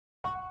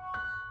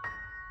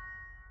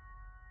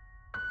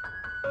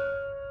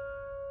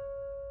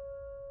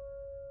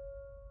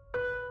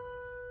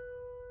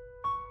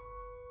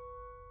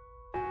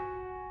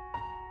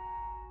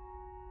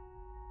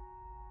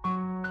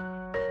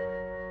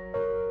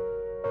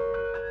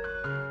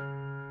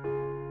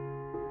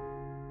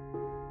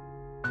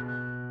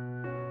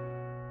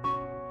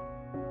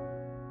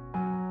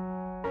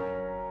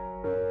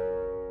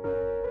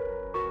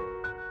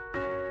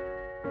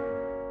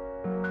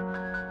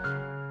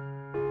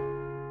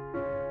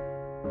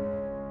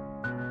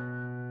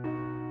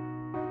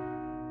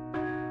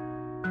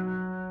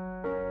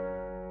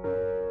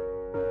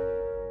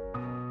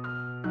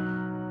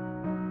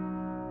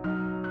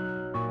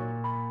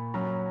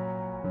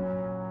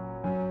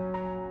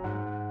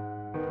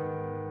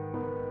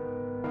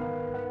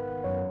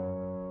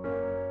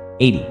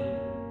80.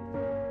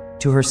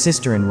 To her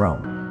sister in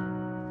Rome.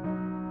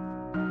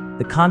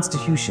 The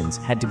constitutions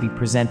had to be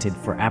presented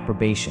for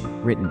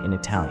approbation, written in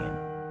Italian.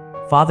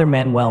 Father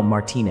Manuel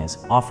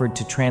Martinez offered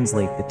to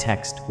translate the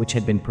text which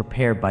had been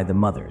prepared by the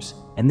mothers,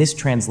 and this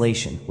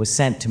translation was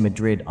sent to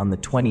Madrid on the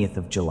 20th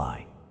of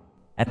July.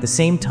 At the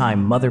same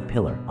time, Mother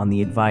Pilar, on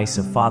the advice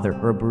of Father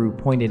Urburu,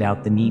 pointed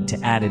out the need to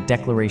add a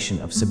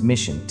declaration of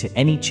submission to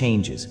any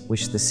changes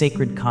which the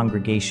sacred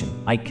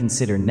congregation might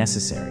consider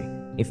necessary,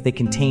 if they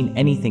contain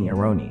anything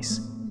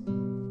erroneous.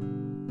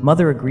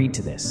 Mother agreed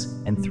to this,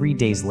 and 3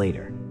 days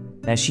later,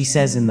 as she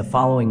says in the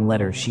following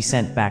letter she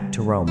sent back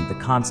to Rome, the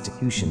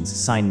constitutions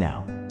signed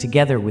now,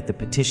 together with the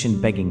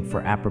petition begging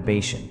for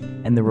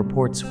approbation, and the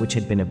reports which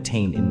had been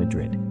obtained in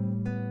Madrid.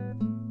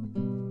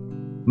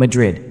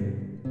 Madrid,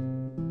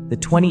 the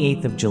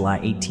 28th of July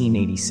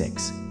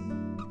 1886.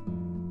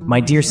 My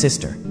dear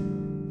sister,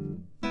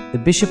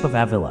 the Bishop of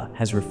Avila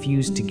has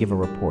refused to give a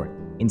report,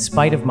 in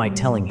spite of my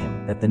telling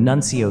him that the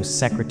nuncio's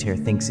secretary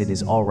thinks it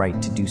is all right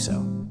to do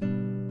so.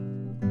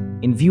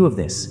 In view of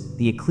this,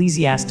 the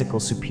ecclesiastical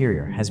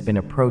superior has been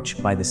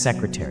approached by the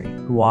secretary,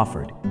 who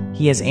offered.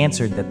 He has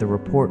answered that the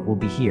report will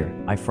be here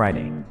by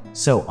Friday.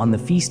 So, on the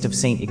feast of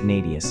St.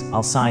 Ignatius,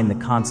 I'll sign the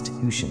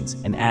constitutions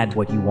and add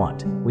what you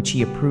want, which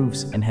he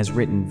approves and has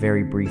written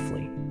very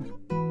briefly.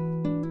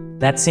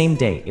 That same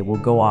day, it will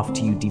go off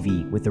to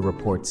UDV with the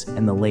reports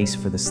and the lace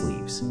for the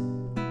sleeves.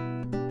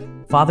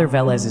 Father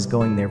Velez is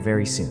going there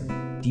very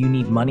soon. Do you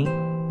need money?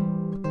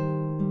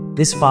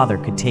 This father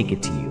could take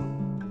it to you.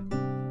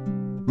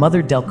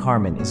 Mother del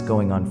Carmen is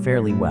going on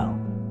fairly well.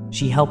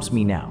 She helps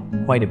me now,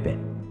 quite a bit.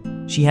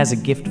 She has a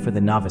gift for the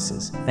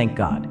novices, thank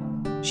God.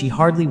 She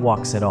hardly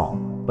walks at all,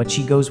 but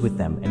she goes with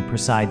them and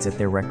presides at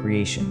their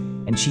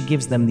recreation, and she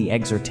gives them the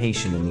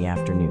exhortation in the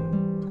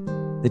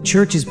afternoon. The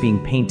church is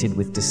being painted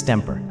with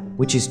distemper,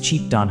 which is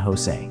cheap Don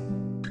Jose.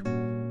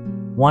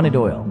 Wanted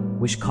oil,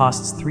 which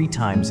costs 3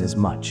 times as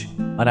much,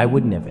 but I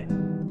wouldn't have it.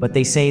 But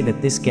they say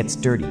that this gets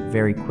dirty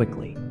very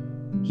quickly.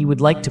 He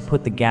would like to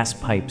put the gas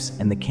pipes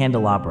and the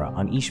candelabra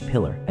on each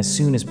pillar as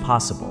soon as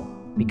possible,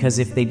 because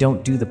if they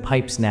don't do the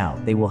pipes now,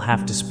 they will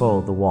have to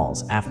spoil the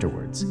walls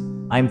afterwards.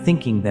 I am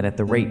thinking that at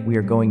the rate we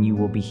are going, you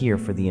will be here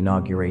for the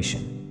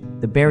inauguration.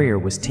 The barrier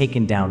was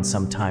taken down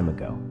some time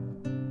ago.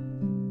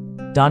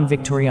 Don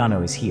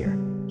Victoriano is here.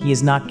 He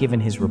has not given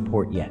his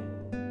report yet.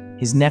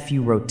 His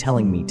nephew wrote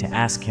telling me to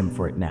ask him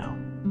for it now.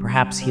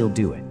 Perhaps he'll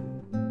do it.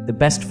 The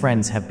best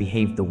friends have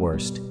behaved the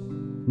worst.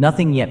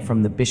 Nothing yet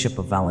from the Bishop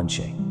of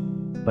Valencia,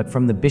 but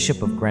from the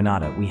Bishop of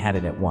Granada we had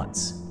it at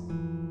once.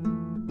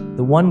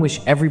 The one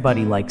which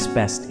everybody likes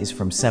best is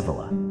from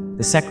Sevilla.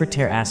 The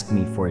secretary asked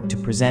me for it to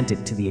present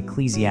it to the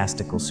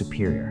ecclesiastical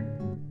superior.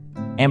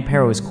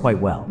 Amparo is quite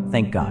well,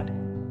 thank God.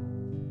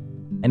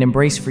 An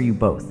embrace for you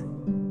both.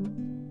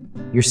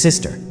 Your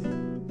sister.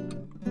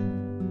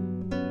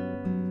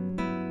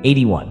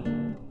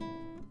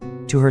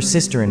 81. To her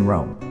sister in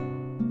Rome.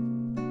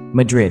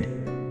 Madrid,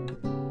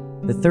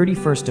 the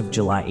 31st of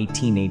July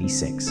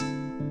 1886.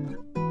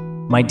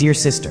 My dear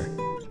sister,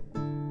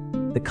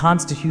 the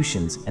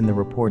constitutions and the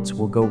reports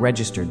will go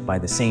registered by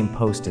the same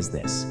post as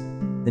this.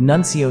 The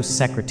nuncio's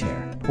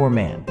secretary, poor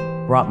man,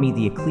 brought me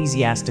the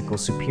ecclesiastical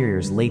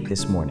superiors late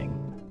this morning,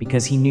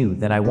 because he knew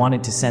that I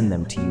wanted to send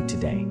them to you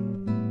today.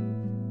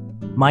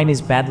 Mine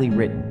is badly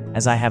written,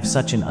 as I have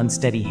such an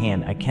unsteady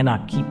hand I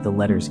cannot keep the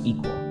letters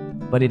equal,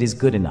 but it is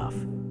good enough.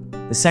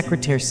 The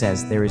secretary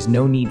says there is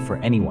no need for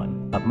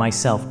anyone but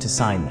myself to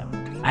sign them.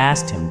 I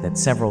asked him that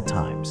several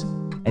times.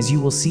 As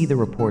you will see, the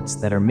reports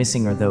that are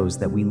missing are those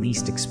that we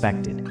least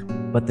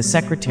expected, but the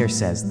secretary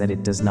says that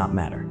it does not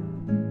matter.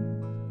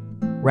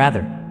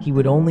 Rather, he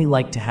would only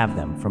like to have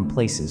them from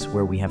places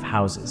where we have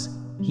houses.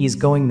 He is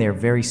going there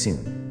very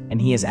soon, and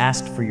he has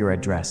asked for your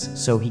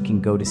address so he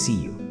can go to see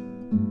you.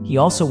 He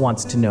also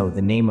wants to know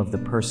the name of the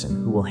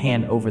person who will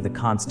hand over the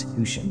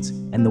constitutions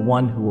and the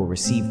one who will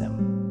receive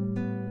them.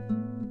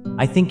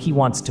 I think he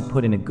wants to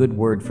put in a good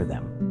word for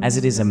them, as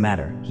it is a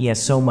matter he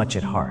has so much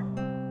at heart.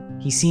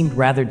 He seemed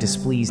rather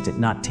displeased at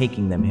not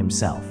taking them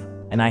himself,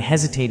 and I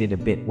hesitated a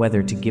bit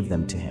whether to give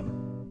them to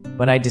him.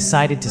 But I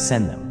decided to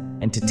send them,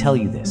 and to tell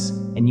you this,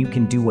 and you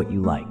can do what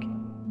you like.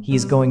 He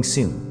is going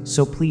soon,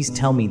 so please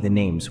tell me the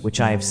names which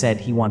I have said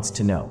he wants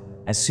to know,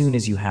 as soon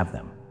as you have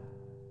them.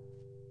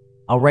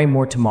 I'll write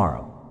more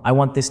tomorrow. I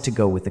want this to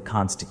go with the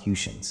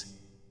constitutions.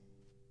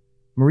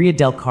 Maria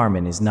del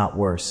Carmen is not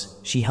worse.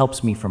 She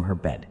helps me from her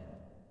bed.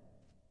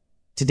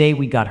 Today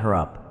we got her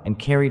up and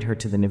carried her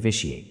to the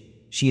novitiate.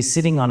 She is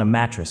sitting on a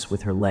mattress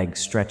with her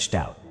legs stretched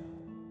out.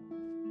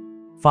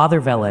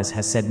 Father Velez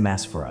has said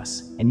Mass for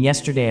us, and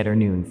yesterday at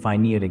noon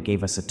Fainita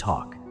gave us a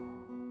talk.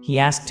 He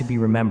asked to be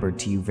remembered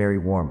to you very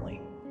warmly.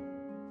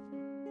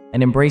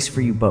 An embrace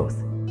for you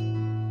both.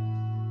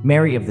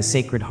 Mary of the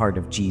Sacred Heart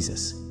of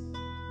Jesus.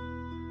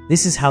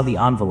 This is how the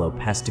envelope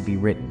has to be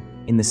written,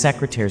 in the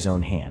secretary's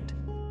own hand.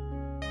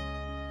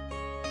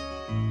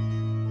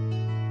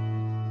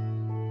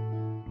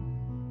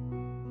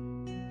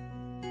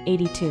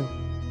 '82.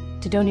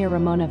 To Doña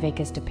Ramona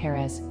Vacas de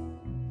Perez.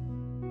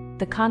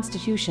 The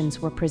constitutions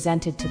were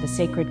presented to the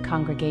Sacred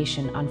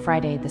Congregation on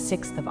Friday, the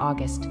 6th of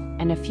August,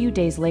 and a few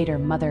days later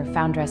Mother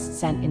Foundress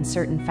sent in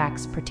certain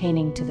facts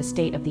pertaining to the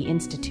state of the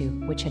Institute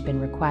which had been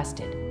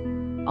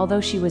requested.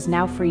 Although she was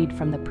now freed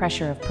from the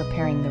pressure of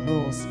preparing the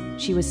rules,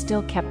 she was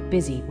still kept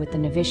busy with the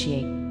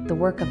novitiate, the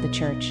work of the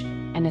church,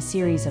 and a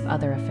series of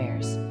other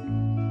affairs.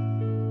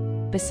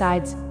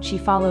 Besides, she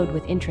followed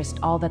with interest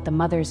all that the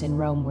mothers in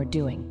Rome were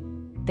doing.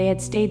 They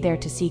had stayed there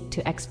to seek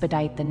to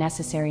expedite the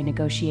necessary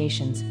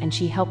negotiations, and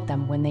she helped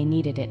them when they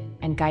needed it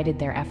and guided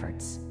their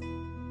efforts.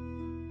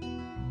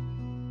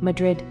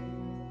 Madrid,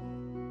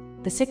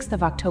 the 6th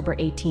of October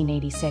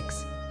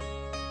 1886.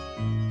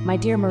 My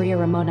dear Maria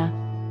Ramona,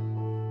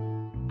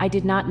 I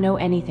did not know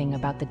anything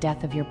about the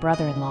death of your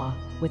brother-in-law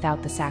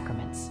without the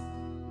sacraments.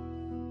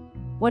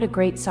 What a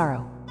great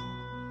sorrow!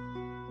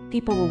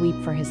 People will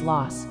weep for his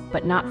loss,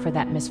 but not for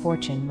that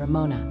misfortune,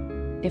 Ramona.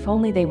 If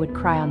only they would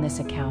cry on this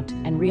account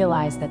and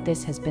realize that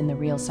this has been the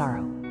real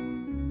sorrow.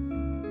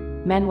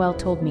 Manuel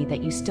told me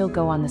that you still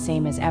go on the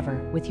same as ever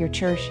with your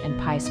church and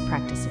pious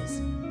practices.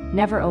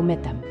 Never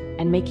omit them,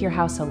 and make your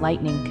house a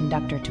lightning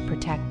conductor to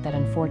protect that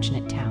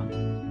unfortunate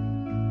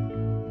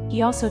town.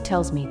 He also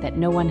tells me that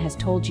no one has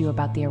told you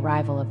about the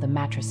arrival of the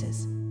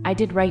mattresses. I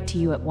did write to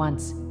you at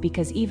once,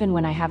 because even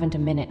when I haven't a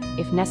minute,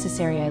 if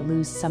necessary I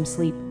lose some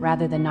sleep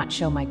rather than not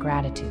show my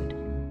gratitude.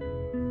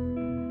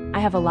 I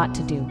have a lot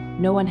to do,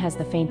 no one has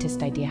the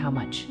faintest idea how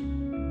much.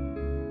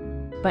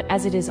 But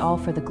as it is all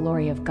for the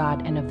glory of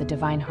God and of the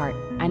divine heart,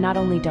 I not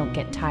only don't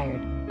get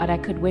tired, but I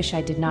could wish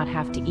I did not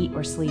have to eat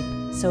or sleep,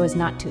 so as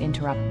not to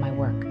interrupt my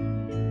work.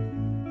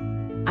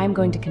 I am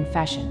going to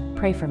confession,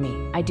 pray for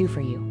me, I do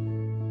for you.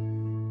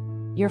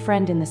 Your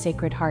friend in the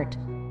Sacred Heart,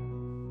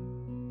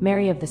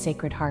 Mary of the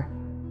Sacred Heart.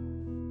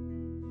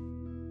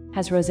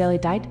 Has Rosalie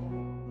died?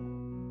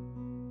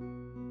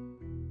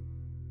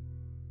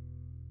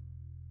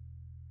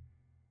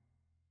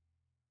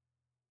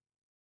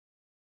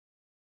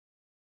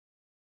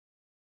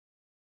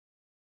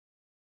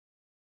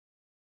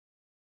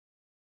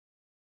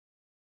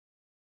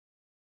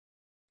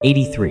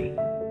 '83.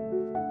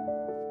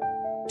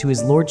 To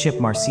His Lordship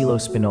Marcelo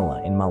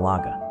Spinola in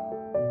Malaga.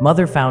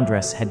 Mother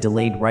Foundress had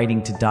delayed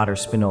writing to daughter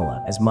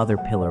Spinola as Mother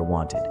Pillar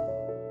wanted.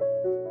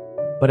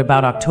 But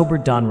about October,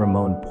 Don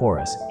Ramon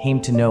Porras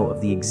came to know of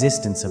the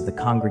existence of the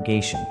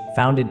congregation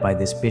founded by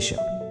this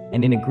bishop,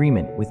 and in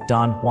agreement with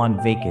Don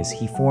Juan Vaquez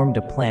he formed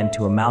a plan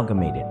to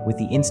amalgamate it with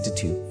the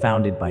institute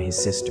founded by his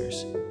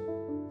sisters.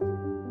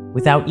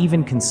 Without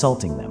even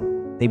consulting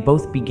them, they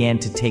both began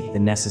to take the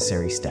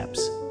necessary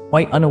steps.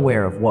 Quite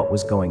unaware of what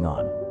was going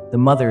on, the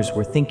mothers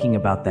were thinking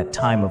about that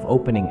time of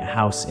opening a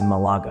house in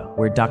Malaga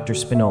where Dr.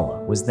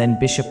 Spinola was then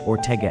Bishop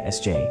Ortega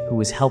S.J., who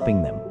was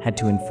helping them, had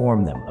to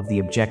inform them of the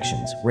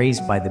objections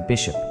raised by the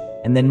bishop,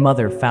 and then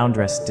Mother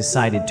Foundress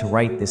decided to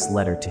write this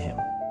letter to him.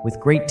 With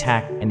great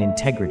tact and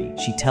integrity,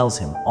 she tells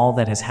him all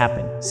that has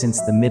happened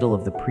since the middle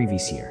of the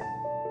previous year.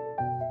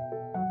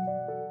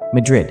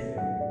 Madrid,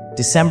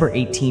 December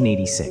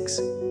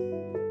 1886.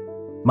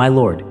 My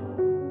Lord,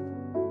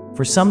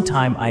 for some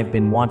time I have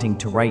been wanting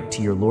to write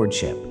to your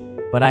lordship,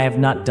 but I have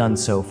not done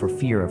so for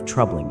fear of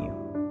troubling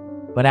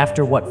you. But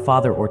after what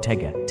Father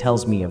Ortega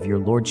tells me of your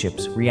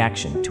lordship's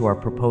reaction to our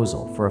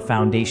proposal for a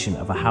foundation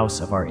of a house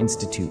of our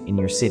institute in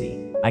your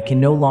city, I can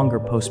no longer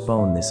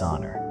postpone this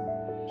honor.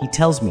 He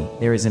tells me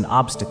there is an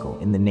obstacle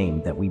in the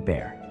name that we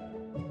bear.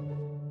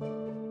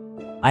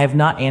 I have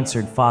not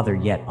answered Father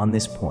yet on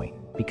this point,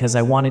 because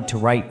I wanted to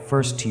write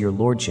first to your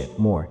lordship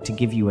more to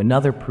give you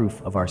another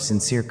proof of our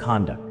sincere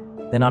conduct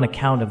than on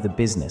account of the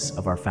business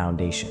of our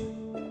foundation.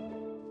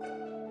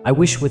 I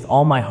wish with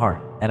all my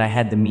heart that I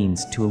had the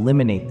means to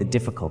eliminate the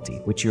difficulty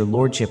which your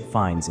lordship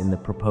finds in the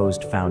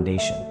proposed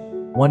foundation.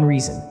 One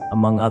reason,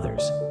 among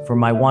others, for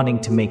my wanting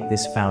to make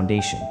this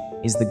foundation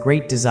is the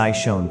great desire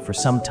shown for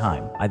some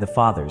time by the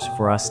fathers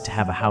for us to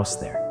have a house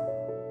there.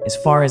 As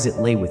far as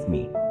it lay with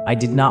me, I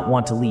did not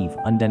want to leave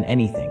undone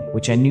anything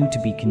which I knew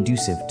to be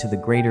conducive to the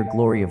greater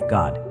glory of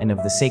God and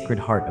of the Sacred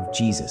Heart of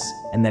Jesus,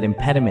 and that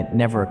impediment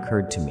never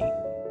occurred to me.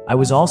 I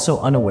was also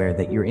unaware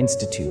that your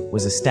institute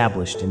was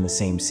established in the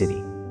same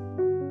city.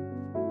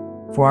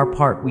 For our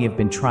part, we have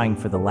been trying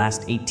for the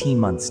last 18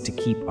 months to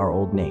keep our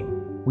old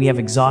name. We have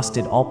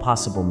exhausted all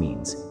possible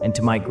means, and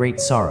to my great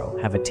sorrow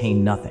have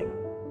attained nothing.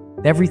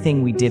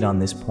 Everything we did on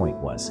this point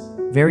was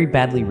very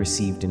badly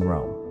received in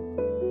Rome.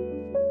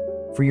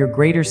 For your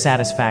greater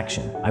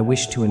satisfaction, I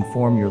wish to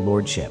inform your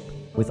lordship,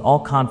 with all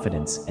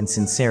confidence and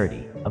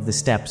sincerity, of the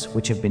steps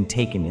which have been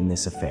taken in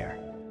this affair.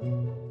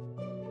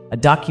 A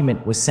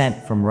document was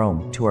sent from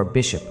Rome to our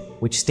bishop,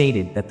 which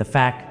stated that the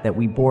fact that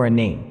we bore a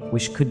name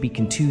which could be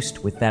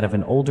contused with that of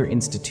an older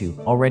institute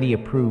already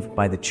approved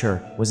by the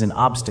Church was an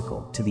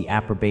obstacle to the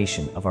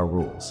approbation of our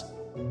rules.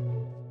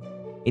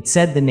 It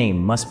said the name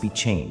must be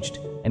changed,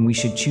 and we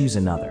should choose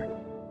another.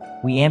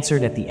 We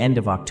answered at the end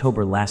of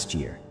October last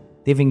year,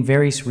 giving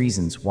various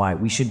reasons why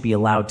we should be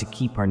allowed to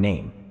keep our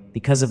name,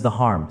 because of the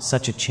harm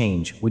such a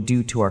change would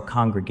do to our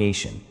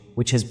congregation,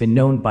 which has been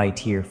known by it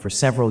here for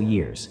several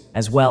years,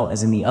 as well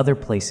as in the other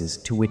places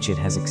to which it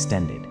has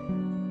extended.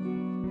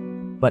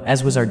 But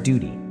as was our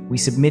duty, we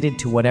submitted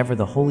to whatever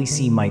the Holy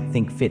See might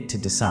think fit to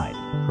decide,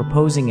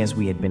 proposing, as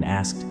we had been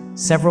asked,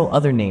 several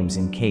other names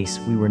in case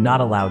we were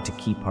not allowed to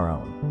keep our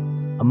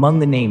own. Among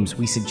the names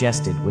we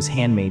suggested was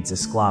Handmaids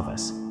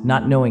Esclavas,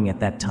 not knowing at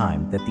that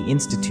time that the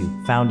institute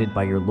founded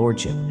by your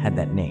lordship had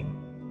that name.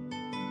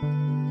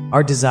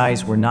 Our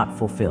desires were not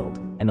fulfilled,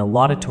 and a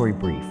laudatory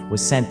brief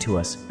was sent to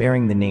us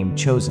bearing the name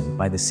chosen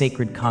by the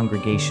Sacred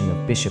Congregation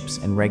of Bishops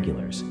and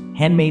Regulars,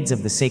 Handmaids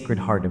of the Sacred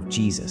Heart of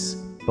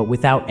Jesus, but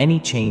without any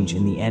change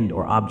in the end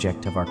or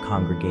object of our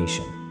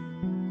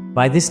congregation.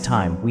 By this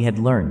time we had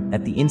learned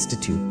that the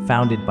institute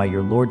founded by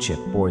your lordship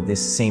bore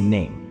this same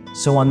name,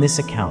 so on this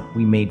account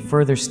we made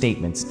further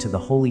statements to the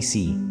Holy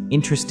See,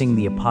 interesting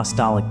the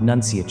Apostolic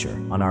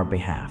Nunciature on our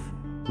behalf.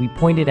 We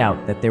pointed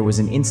out that there was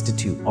an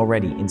institute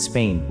already in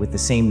Spain with the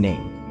same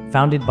name,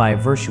 founded by a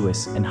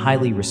virtuous and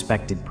highly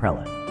respected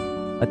prelate.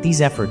 But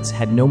these efforts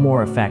had no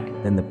more effect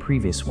than the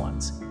previous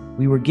ones.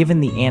 We were given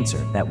the answer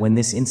that when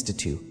this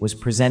institute was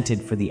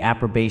presented for the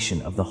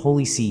approbation of the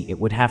Holy See, it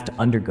would have to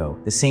undergo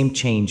the same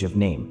change of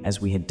name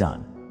as we had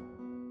done.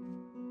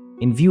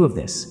 In view of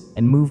this,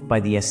 and moved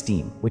by the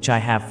esteem which I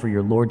have for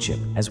your lordship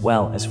as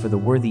well as for the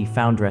worthy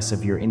foundress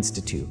of your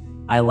institute,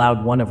 I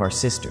allowed one of our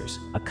sisters,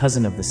 a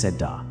cousin of the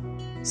said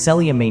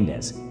Celia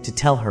Mendez, to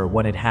tell her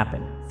what had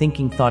happened,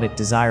 thinking thought it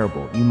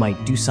desirable you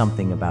might do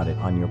something about it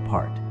on your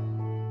part.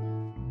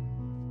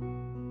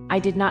 I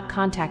did not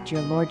contact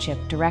your lordship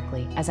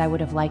directly as I would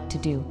have liked to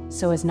do,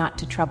 so as not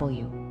to trouble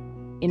you.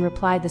 In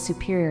reply, the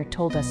superior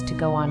told us to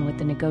go on with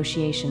the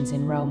negotiations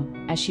in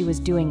Rome, as she was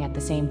doing at the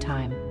same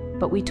time,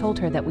 but we told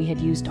her that we had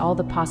used all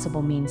the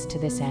possible means to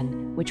this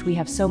end, which we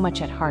have so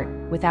much at heart,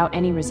 without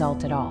any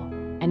result at all,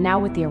 and now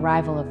with the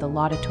arrival of the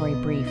laudatory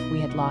brief we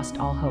had lost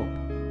all hope.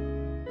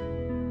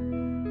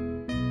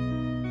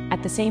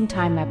 At the same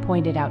time I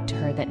pointed out to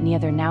her that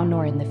neither now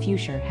nor in the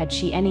future had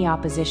she any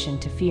opposition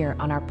to fear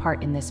on our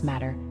part in this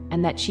matter,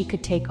 and that she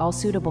could take all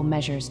suitable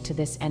measures to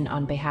this end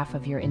on behalf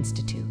of your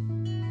institute.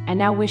 I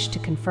now wish to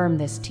confirm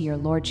this to your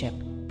lordship,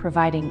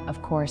 providing,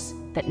 of course,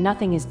 that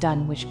nothing is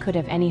done which could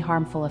have any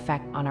harmful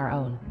effect on our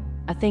own,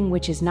 a thing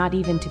which is not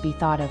even to be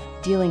thought of,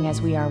 dealing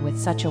as we are with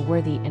such a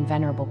worthy and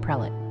venerable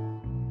prelate.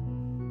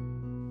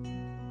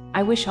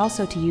 I wish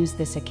also to use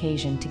this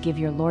occasion to give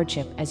your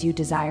lordship as you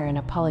desire an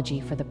apology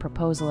for the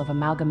proposal of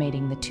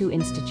amalgamating the two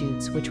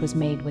institutes which was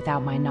made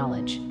without my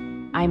knowledge.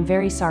 I am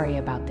very sorry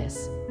about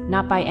this,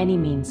 not by any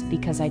means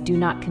because I do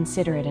not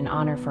consider it an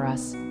honor for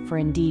us, for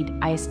indeed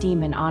I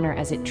esteem and honor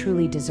as it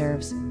truly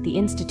deserves the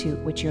institute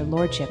which your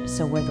lordship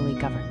so worthily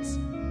governs.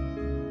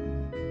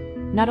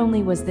 Not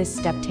only was this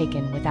step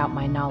taken without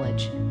my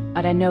knowledge,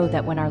 but I know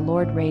that when our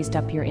Lord raised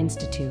up your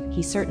institute,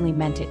 he certainly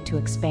meant it to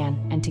expand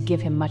and to give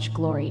him much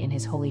glory in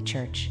his holy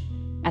church.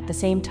 At the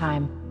same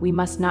time, we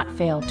must not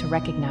fail to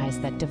recognize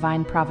that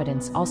divine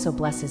providence also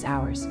blesses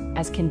ours,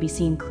 as can be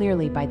seen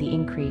clearly by the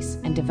increase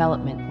and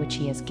development which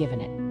he has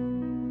given it.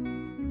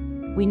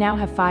 We now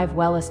have 5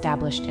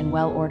 well-established and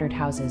well-ordered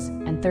houses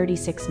and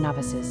 36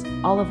 novices,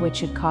 all of which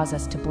should cause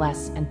us to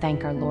bless and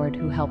thank our Lord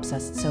who helps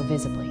us so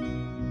visibly.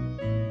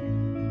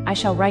 I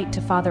shall write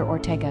to Father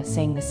Ortega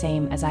saying the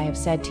same as I have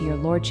said to your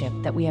lordship,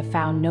 that we have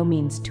found no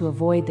means to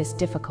avoid this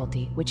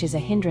difficulty which is a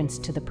hindrance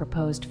to the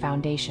proposed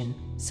foundation,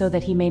 so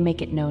that he may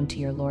make it known to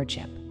your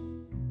lordship.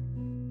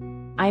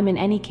 I am in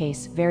any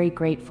case very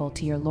grateful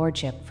to your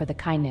lordship for the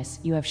kindness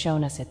you have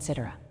shown us,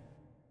 etc.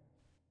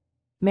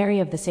 Mary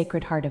of the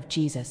Sacred Heart of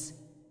Jesus.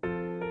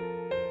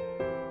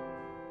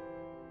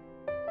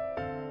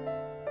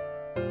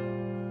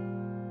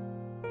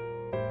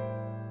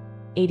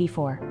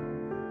 '84.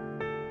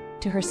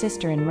 To her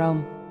sister in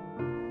Rome.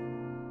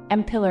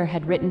 M. Pillar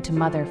had written to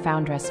Mother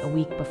Foundress a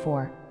week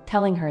before,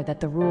 telling her that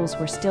the rules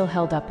were still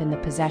held up in the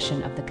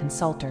possession of the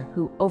consultor,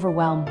 who,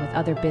 overwhelmed with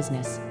other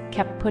business,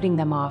 kept putting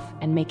them off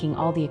and making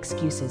all the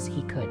excuses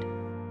he could.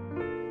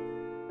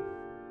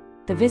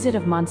 The visit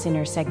of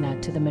Monsignor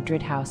Segna to the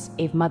Madrid house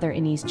gave Mother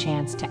Inés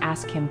chance to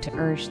ask him to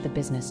urge the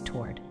business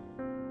toward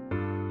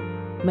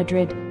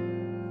Madrid.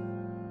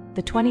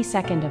 The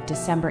 22nd of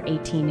December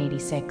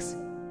 1886.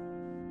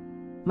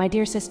 My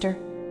dear sister,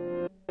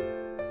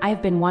 I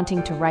have been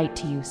wanting to write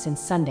to you since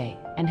Sunday,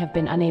 and have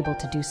been unable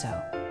to do so.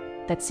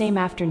 That same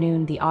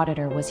afternoon the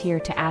auditor was here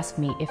to ask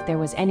me if there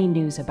was any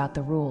news about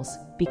the rules,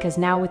 because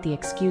now with the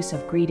excuse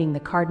of greeting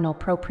the Cardinal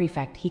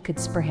Pro-Prefect he could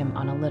spur him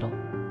on a little.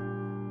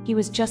 He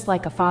was just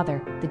like a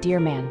father, the dear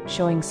man,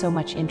 showing so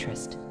much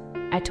interest.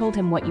 I told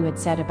him what you had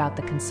said about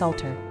the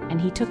consultor, and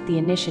he took the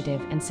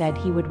initiative and said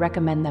he would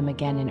recommend them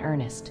again in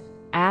earnest.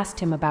 I asked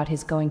him about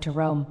his going to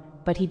Rome,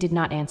 but he did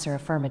not answer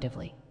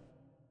affirmatively.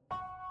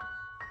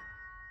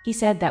 He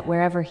said that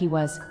wherever he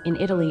was, in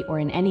Italy or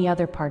in any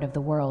other part of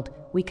the world,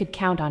 we could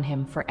count on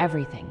him for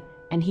everything,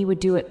 and he would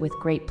do it with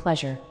great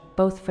pleasure,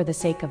 both for the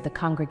sake of the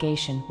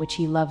congregation which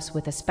he loves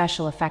with a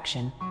special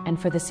affection, and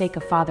for the sake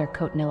of Father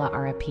Cotinilla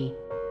RIP.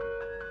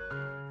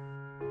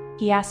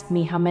 He asked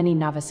me how many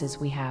novices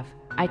we have.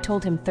 I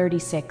told him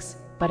 36,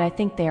 but I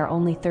think they are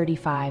only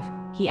 35.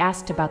 He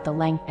asked about the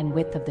length and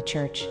width of the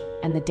church,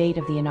 and the date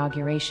of the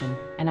inauguration,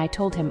 and I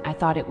told him I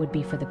thought it would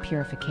be for the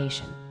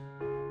purification.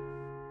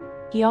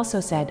 He also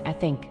said, I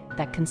think,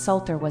 that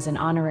consultor was an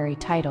honorary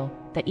title,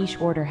 that each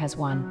order has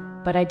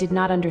one, but I did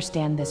not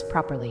understand this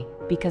properly,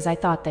 because I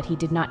thought that he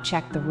did not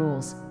check the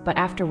rules, but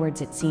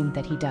afterwards it seemed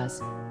that he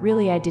does.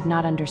 Really, I did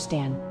not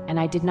understand, and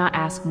I did not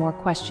ask more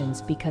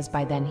questions because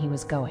by then he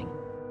was going.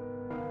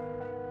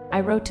 I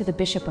wrote to the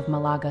Bishop of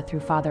Malaga through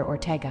Father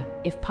Ortega.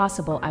 If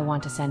possible, I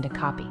want to send a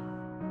copy.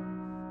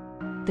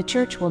 The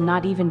church will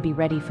not even be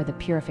ready for the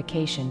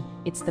purification.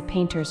 It's the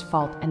painter's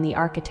fault, and the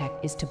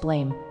architect is to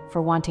blame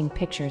for wanting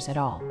pictures at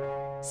all.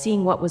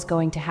 Seeing what was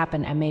going to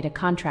happen, I made a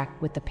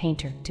contract with the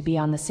painter. To be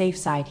on the safe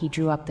side, he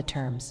drew up the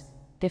terms.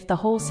 If the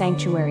whole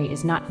sanctuary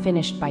is not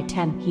finished by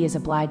 10, he is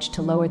obliged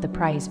to lower the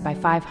price by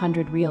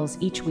 500 reals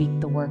each week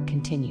the work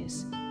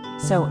continues.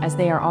 So, as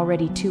they are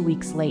already 2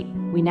 weeks late,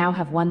 we now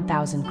have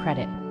 1,000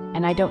 credit,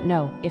 and I don't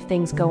know, if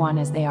things go on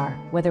as they are,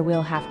 whether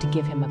we'll have to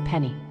give him a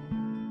penny.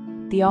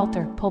 The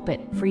altar,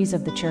 pulpit, frieze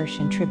of the church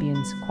and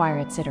tribunes, choir,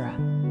 etc.,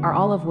 are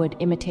all of wood,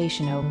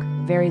 imitation oak,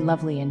 very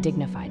lovely and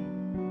dignified.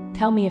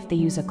 Tell me if they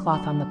use a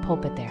cloth on the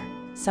pulpit there.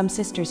 Some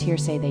sisters here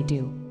say they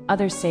do,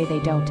 others say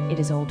they don't, it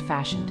is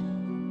old-fashioned.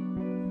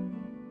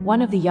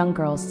 One of the young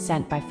girls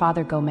sent by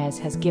Father Gomez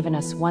has given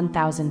us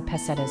 1,000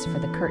 pesetas for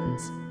the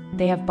curtains.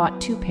 They have bought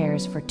 2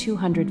 pairs for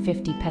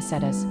 250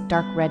 pesetas,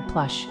 dark red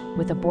plush,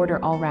 with a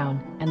border all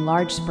round, and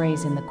large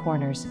sprays in the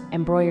corners,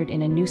 embroidered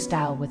in a new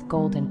style with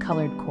gold and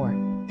colored cord.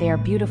 They are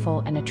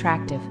beautiful and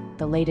attractive,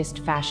 the latest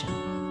fashion.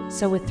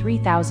 So with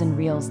 3,000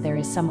 reals there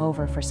is some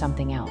over for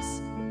something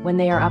else. When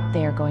they are up,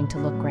 they are going to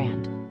look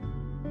grand.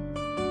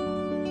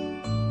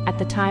 At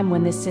the time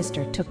when this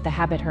sister took the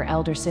habit, her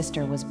elder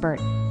sister was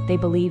burnt. They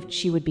believed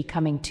she would be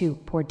coming too,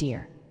 poor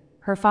dear.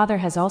 Her father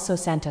has also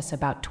sent us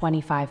about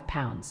 25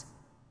 pounds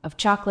of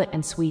chocolate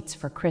and sweets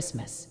for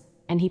Christmas,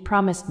 and he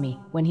promised me,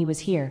 when he was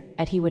here,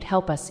 that he would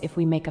help us if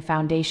we make a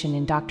foundation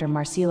in Dr.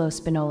 Marcelo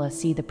Spinola.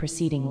 See the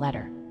preceding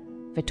letter.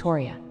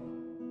 Vittoria.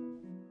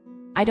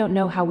 I don't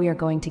know how we are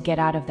going to get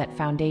out of that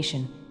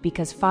foundation,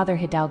 because Father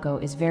Hidalgo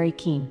is very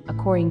keen,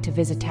 according to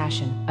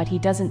visitation, but he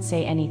doesn't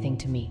say anything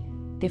to me.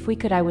 If we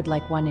could, I would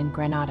like one in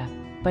Granada.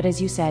 But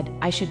as you said,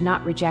 I should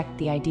not reject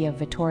the idea of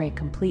Vittoria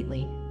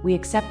completely. We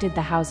accepted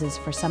the houses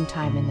for some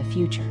time in the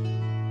future.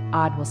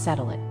 Odd will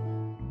settle it.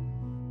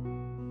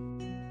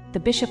 The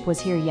bishop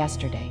was here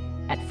yesterday.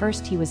 At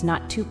first he was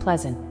not too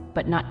pleasant,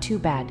 but not too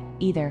bad,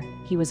 either.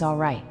 He was all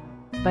right.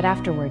 But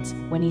afterwards,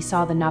 when he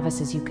saw the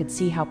novices, you could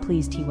see how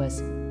pleased he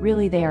was.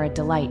 Really, they are a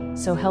delight,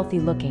 so healthy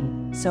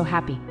looking, so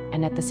happy,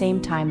 and at the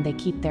same time they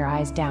keep their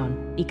eyes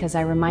down, because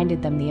I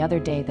reminded them the other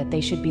day that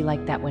they should be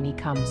like that when he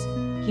comes.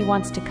 He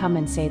wants to come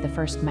and say the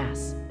first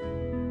Mass.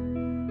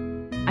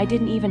 I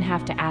didn't even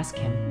have to ask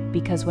him,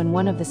 because when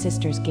one of the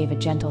sisters gave a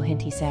gentle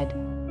hint, he said,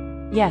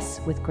 yes,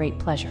 with great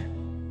pleasure.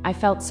 I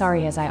felt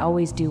sorry, as I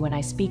always do when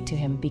I speak to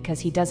him, because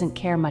he doesn't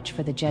care much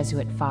for the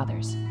Jesuit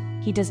fathers.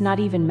 He does not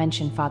even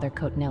mention Father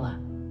Cotinilla.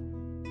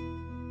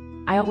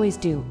 I always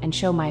do, and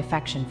show my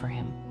affection for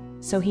him.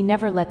 So he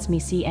never lets me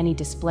see any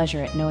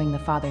displeasure at knowing the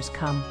fathers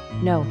come.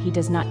 No, he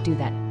does not do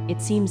that. It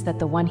seems that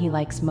the one he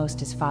likes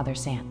most is Father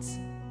Sanz.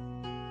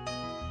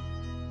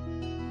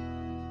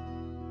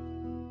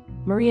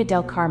 Maria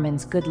del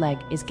Carmen's good leg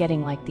is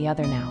getting like the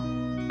other now.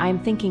 I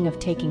am thinking of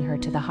taking her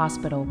to the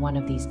hospital one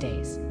of these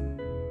days.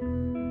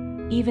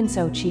 Even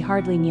so, she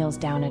hardly kneels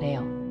down at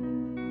ale.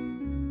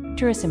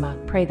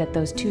 Turissima, pray that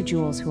those 2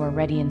 jewels who are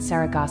ready in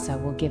Saragossa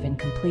will give in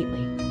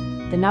completely.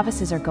 The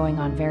novices are going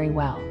on very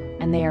well,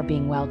 and they are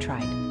being well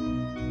tried.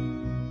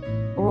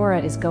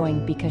 Aurora is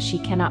going because she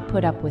cannot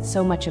put up with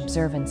so much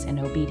observance and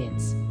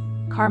obedience.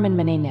 Carmen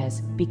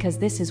Menendez, because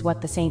this is what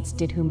the saints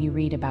did whom you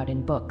read about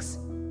in books.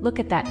 Look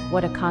at that,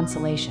 what a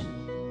consolation.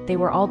 They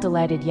were all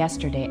delighted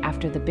yesterday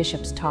after the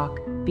bishop's talk,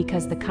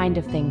 because the kind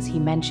of things he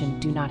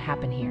mentioned do not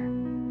happen here.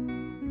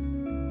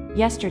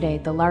 Yesterday,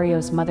 the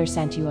Lario's mother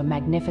sent you a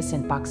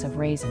magnificent box of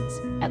raisins.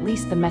 At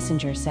least the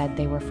messenger said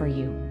they were for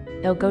you.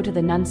 They'll go to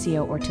the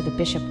nuncio or to the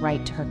bishop.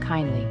 Write to her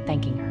kindly,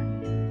 thanking her.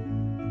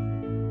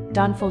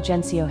 Don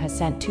Fulgencio has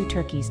sent 2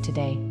 turkeys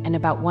today, and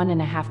about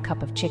 1½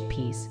 cup of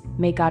chickpeas.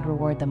 May God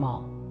reward them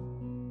all.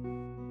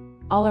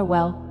 All are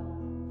well.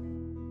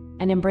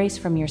 An embrace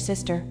from your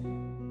sister,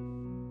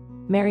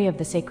 Mary of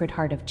the Sacred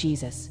Heart of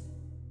Jesus.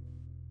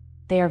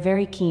 They are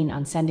very keen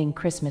on sending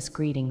Christmas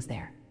greetings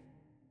there.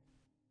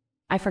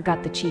 I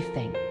forgot the chief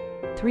thing.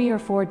 3 or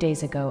 4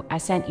 days ago, I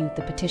sent you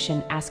the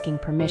petition asking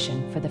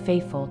permission for the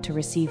faithful to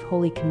receive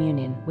Holy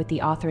Communion with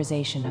the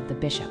authorization of the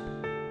bishop.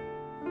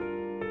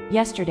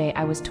 Yesterday,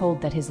 I was told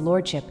that his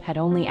lordship had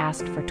only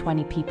asked for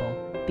 20 people,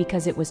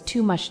 because it was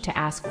too much to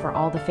ask for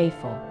all the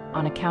faithful,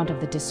 on account of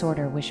the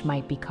disorder which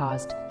might be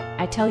caused.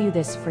 I tell you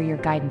this for your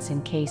guidance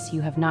in case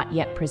you have not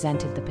yet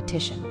presented the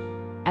petition.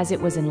 As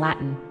it was in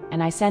Latin,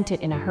 and I sent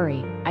it in a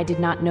hurry, I did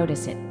not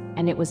notice it,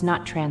 and it was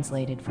not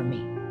translated for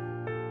me.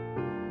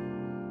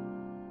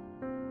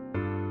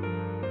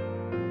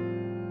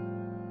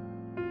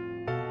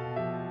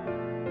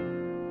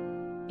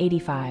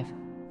 85.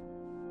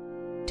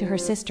 To her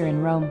sister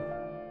in Rome.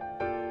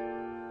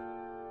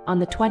 On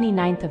the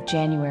 29th of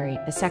January,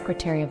 the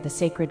Secretary of the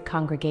Sacred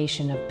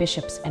Congregation of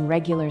Bishops and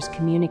Regulars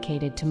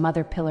communicated to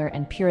Mother Pillar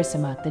and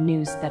Purissima the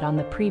news that on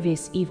the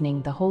previous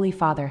evening the Holy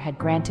Father had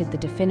granted the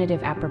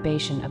definitive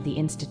approbation of the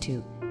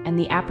Institute and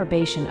the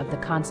approbation of the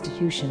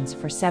constitutions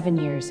for 7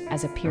 years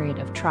as a period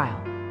of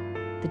trial.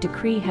 The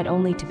decree had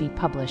only to be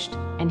published,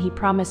 and he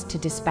promised to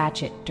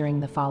dispatch it during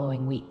the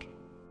following week.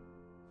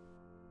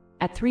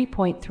 At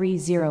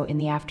 3:30 in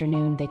the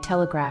afternoon, they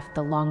telegraphed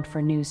the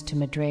longed-for news to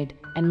Madrid,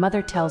 and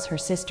Mother tells her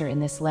sister in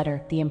this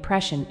letter the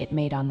impression it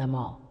made on them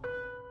all.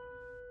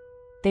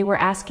 They were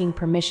asking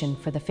permission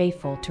for the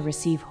faithful to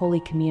receive Holy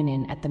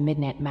Communion at the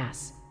midnight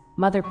Mass.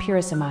 Mother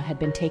Purissima had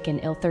been taken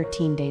ill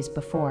 13 days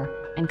before,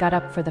 and got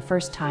up for the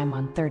first time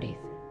on 30th.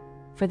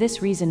 For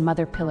this reason,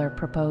 Mother Pillar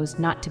proposed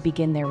not to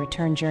begin their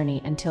return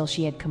journey until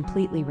she had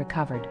completely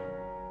recovered.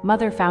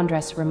 Mother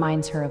Foundress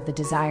reminds her of the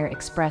desire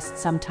expressed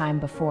some time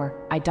before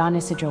by Don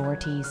Isidro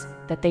Ortiz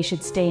that they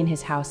should stay in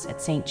his house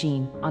at St.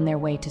 Jean on their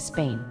way to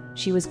Spain.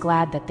 She was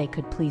glad that they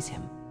could please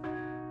him.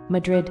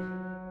 Madrid,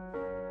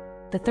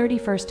 the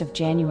 31st of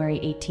January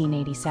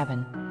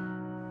 1887.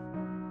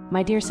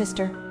 My dear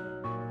sister,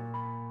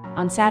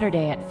 on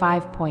Saturday at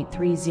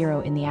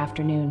 5:30 in the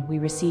afternoon we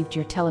received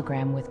your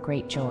telegram with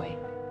great joy.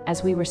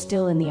 As we were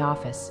still in the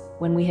office,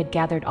 when we had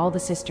gathered all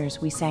the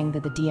sisters, we sang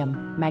the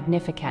Diem,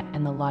 Magnificat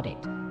and the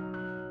Laudate.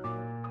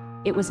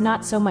 It was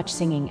not so much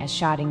singing as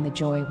shouting the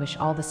joy which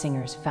all the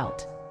singers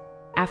felt.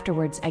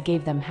 Afterwards I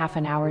gave them half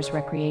an hour's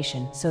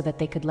recreation so that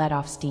they could let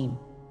off steam.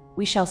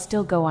 We shall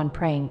still go on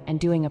praying and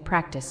doing a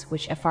practice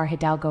which Fr.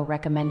 Hidalgo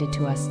recommended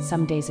to us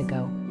some days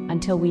ago,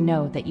 until we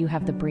know that you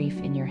have the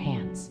brief in your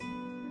hands.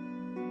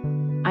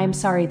 I am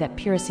sorry that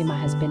Purissima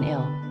has been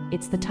ill.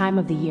 It's the time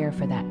of the year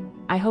for that.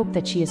 I hope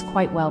that she is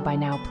quite well by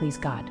now, please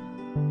God.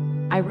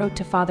 I wrote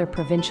to Father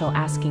Provincial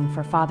asking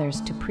for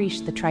fathers to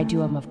preach the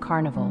Triduum of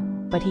Carnival,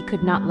 but he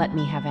could not let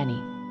me have any.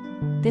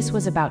 This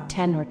was about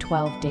 10 or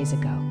 12 days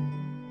ago.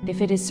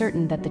 If it is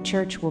certain that the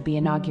church will be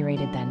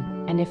inaugurated then,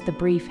 and if the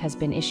brief has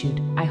been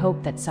issued, I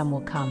hope that some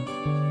will come.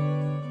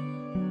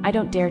 I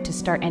don't dare to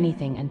start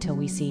anything until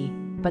we see,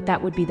 but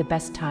that would be the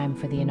best time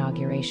for the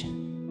inauguration.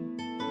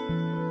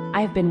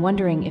 I have been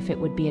wondering if it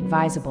would be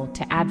advisable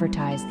to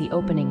advertise the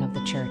opening of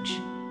the church.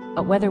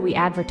 But whether we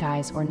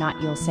advertise or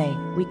not, you'll say,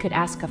 we could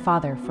ask a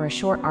father for a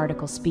short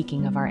article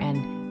speaking of our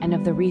end, and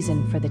of the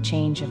reason for the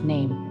change of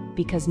name,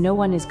 because no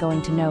one is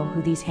going to know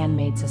who these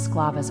handmaids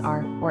Esclavas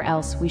are, or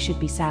else we should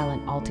be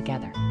silent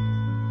altogether.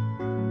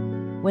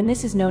 When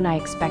this is known, I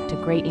expect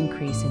a great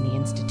increase in the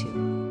Institute.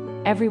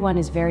 Everyone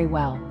is very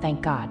well,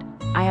 thank God.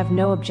 I have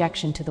no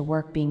objection to the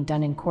work being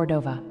done in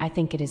Cordova. I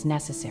think it is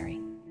necessary.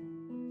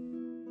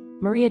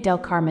 Maria del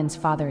Carmen's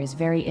father is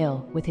very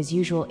ill with his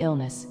usual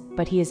illness,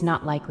 but he is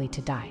not likely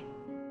to die.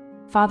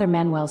 Father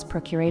Manuel's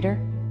procurator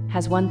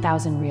has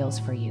 1,000 reals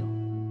for you.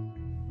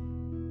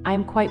 I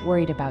am quite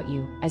worried about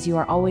you, as you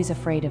are always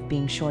afraid of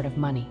being short of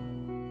money.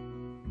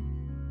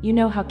 You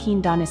know how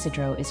keen Don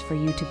Isidro is for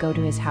you to go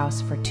to his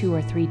house for 2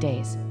 or 3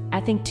 days.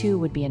 I think 2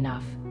 would be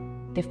enough.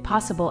 If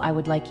possible, I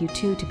would like you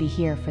 2 to be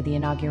here for the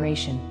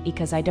inauguration,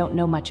 because I don't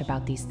know much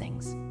about these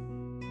things.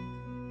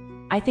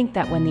 I think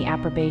that when the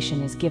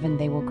approbation is given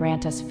they will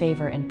grant us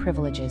favor and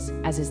privileges,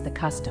 as is the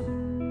custom.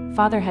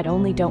 Father had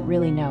only don't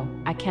really know,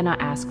 I cannot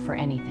ask for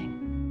anything.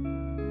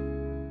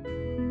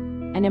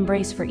 An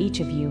embrace for each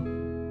of you.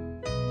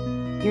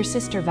 Your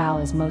sister Val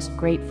is most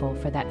grateful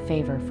for that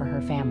favor for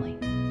her family.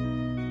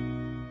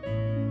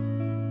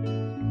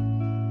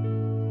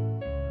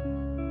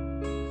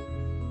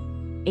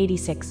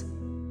 '86.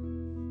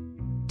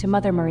 To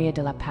Mother Maria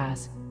de la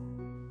Paz.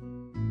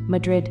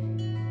 Madrid.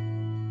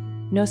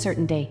 No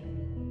certain day.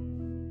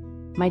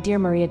 My dear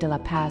Maria de la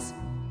Paz,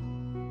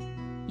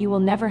 you will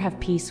never have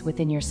peace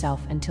within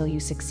yourself until you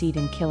succeed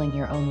in killing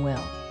your own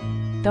will.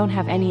 Don't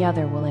have any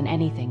other will in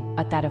anything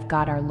but that of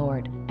God our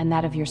Lord and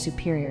that of your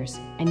superiors,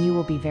 and you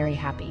will be very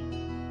happy.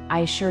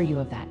 I assure you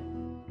of that.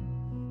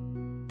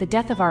 The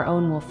death of our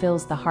own will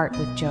fills the heart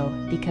with joy,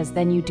 because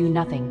then you do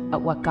nothing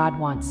but what God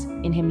wants.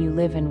 In him you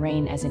live and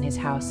reign as in his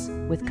house,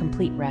 with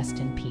complete rest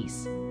and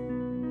peace.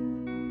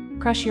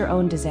 Crush your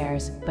own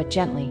desires, but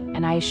gently,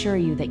 and I assure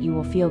you that you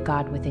will feel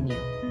God within you.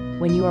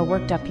 When you are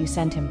worked up, you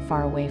send him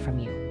far away from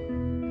you.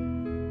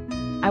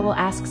 I will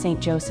ask Saint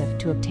Joseph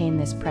to obtain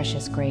this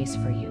precious grace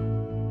for you.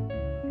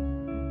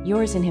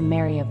 Yours in him,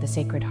 Mary of the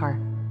Sacred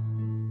Heart.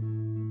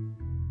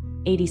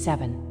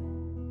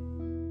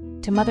 '87.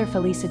 To Mother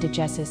Felisa de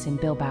Jesus in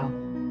Bilbao.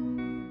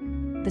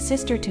 The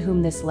sister to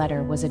whom this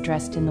letter was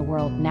addressed in the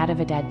world,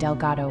 Natividad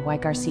Delgado y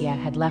Garcia,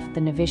 had left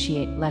the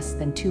novitiate less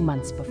than 2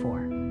 months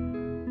before.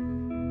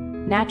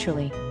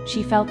 Naturally,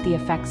 she felt the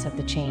effects of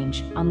the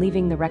change on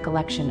leaving the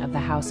recollection of the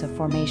house of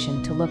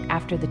formation to look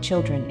after the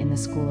children in the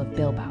school of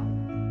Bilbao.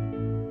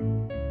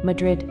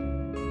 Madrid,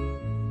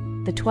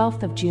 the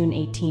 12th of June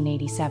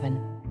 1887.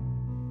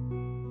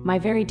 My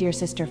very dear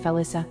sister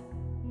Felisa,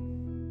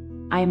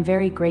 I am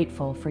very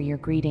grateful for your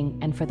greeting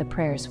and for the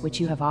prayers which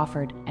you have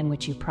offered and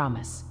which you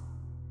promise.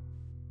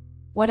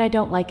 What I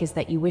don't like is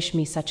that you wish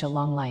me such a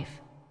long life.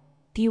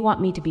 Do you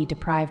want me to be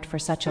deprived for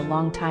such a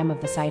long time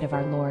of the sight of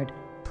our Lord?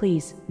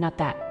 Please, not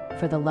that,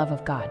 for the love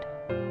of God.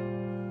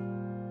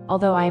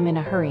 Although I am in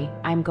a hurry,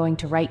 I am going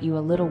to write you a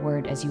little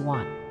word as you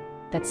want.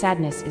 That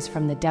sadness is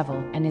from the devil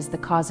and is the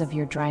cause of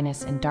your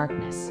dryness and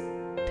darkness.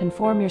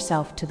 Conform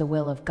yourself to the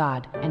will of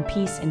God, and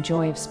peace and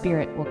joy of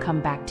spirit will come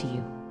back to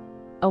you.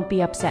 Don't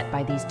be upset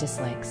by these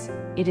dislikes.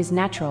 It is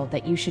natural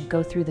that you should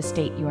go through the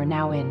state you are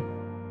now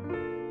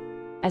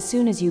in. As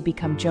soon as you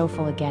become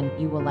joyful again,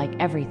 you will like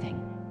everything,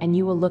 and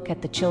you will look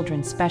at the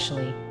children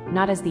specially,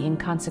 not as the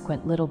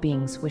inconsequent little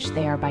beings which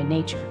they are by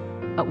nature,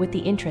 but with the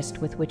interest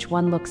with which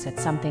one looks at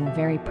something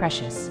very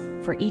precious,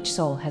 for each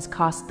soul has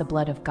cost the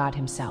blood of God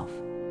himself.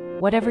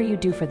 Whatever you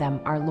do for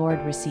them, our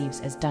Lord receives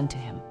as done to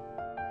him.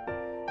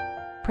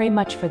 Pray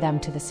much for them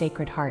to the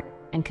Sacred Heart,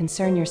 and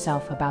concern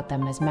yourself about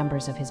them as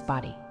members of his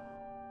body.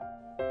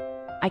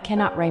 I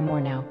cannot write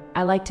more now.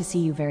 I like to see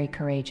you very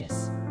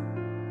courageous.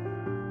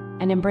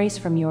 An embrace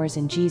from yours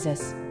in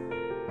Jesus,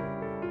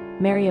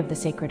 Mary of the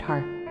Sacred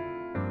Heart.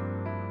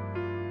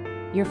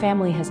 Your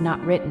family has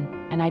not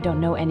written, and I don't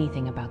know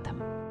anything about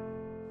them.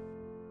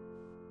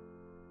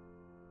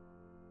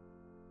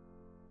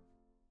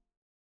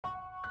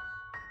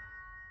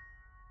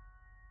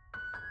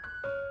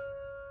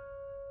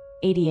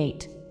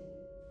 '88.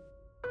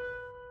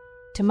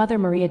 To Mother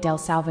Maria del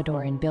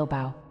Salvador in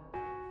Bilbao.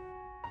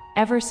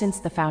 Ever since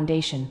the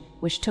foundation,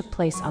 which took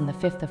place on the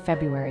 5th of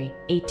February,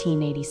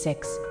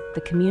 1886,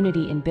 the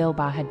community in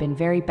Bilbao had been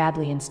very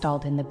badly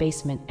installed in the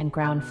basement and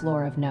ground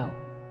floor of No.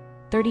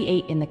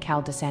 38 in the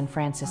Cal de San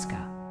Francisco.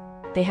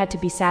 They had to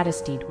be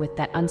satisfied with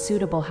that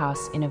unsuitable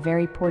house in a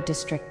very poor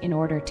district in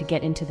order to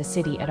get into the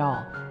city at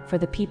all, for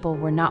the people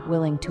were not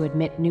willing to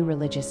admit new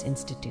religious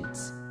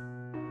institutes.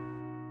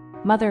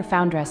 Mother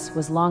Foundress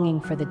was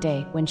longing for the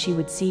day when she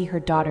would see her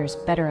daughters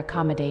better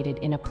accommodated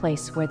in a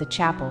place where the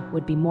chapel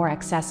would be more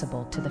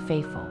accessible to the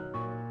faithful.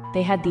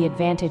 They had the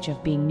advantage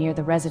of being near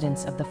the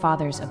residence of the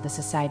Fathers of the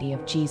Society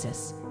of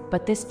Jesus,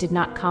 but this did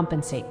not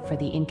compensate for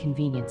the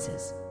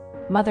inconveniences.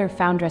 Mother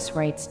Foundress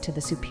writes to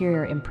the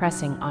Superior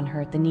impressing on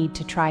her the need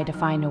to try to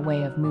find a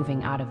way of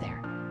moving out of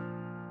there.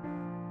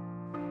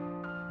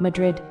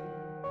 Madrid,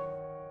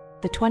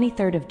 the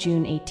 23rd of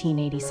June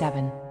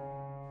 1887.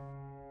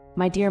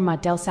 My dear Ma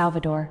del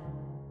Salvador,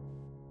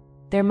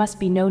 there must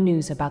be no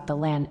news about the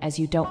land as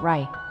you don't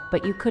write,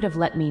 but you could have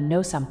let me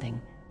know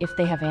something, if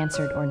they have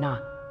answered or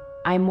not.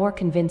 I am more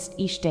convinced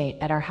each day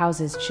that our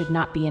houses should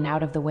not be in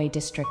out-of-the-way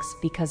districts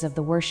because of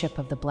the worship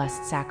of the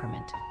Blessed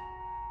Sacrament.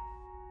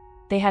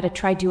 They had a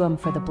triduum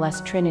for the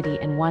Blessed Trinity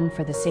and one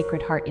for the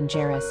Sacred Heart in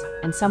Jerez,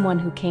 and someone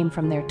who came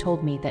from there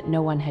told me that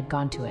no one had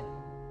gone to it.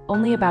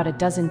 Only about a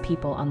dozen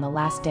people on the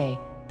last day,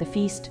 the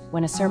feast,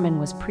 when a sermon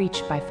was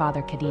preached by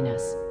Father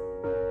Cadenas.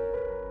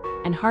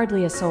 And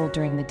hardly a soul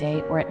during the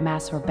day or at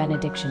Mass or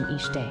benediction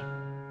each day.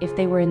 If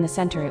they were in the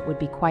center, it would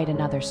be quite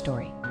another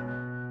story.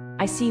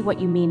 I see what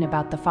you mean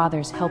about the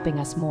fathers helping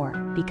us more,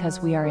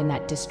 because we are in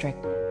that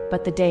district,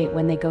 but the day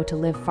when they go to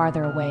live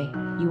farther away,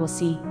 you will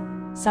see.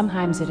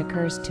 Sometimes it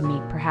occurs to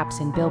me perhaps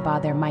in Bilbao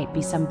there might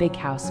be some big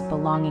house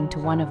belonging to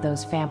one of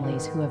those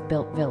families who have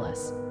built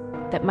villas.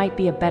 That might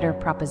be a better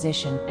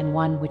proposition, and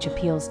one which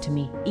appeals to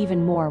me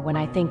even more when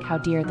I think how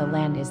dear the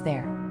land is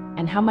there,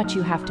 and how much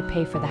you have to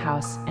pay for the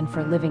house and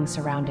for living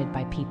surrounded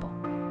by people.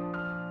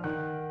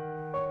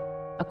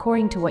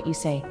 According to what you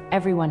say,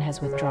 everyone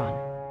has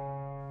withdrawn.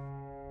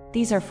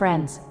 These are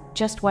friends,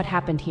 just what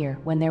happened here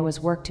when there was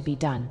work to be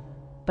done.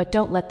 But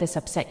don't let this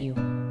upset you.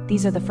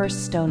 These are the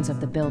first stones of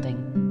the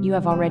building. You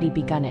have already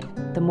begun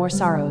it. The more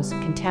sorrows,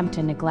 contempt,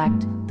 and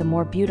neglect, the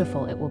more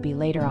beautiful it will be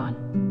later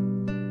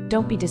on.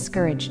 Don't be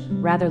discouraged,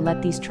 rather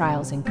let these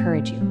trials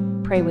encourage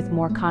you. Pray with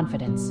more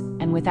confidence,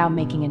 and without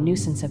making a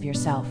nuisance of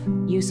yourself,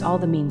 use all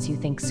the means you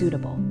think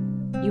suitable.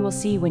 You will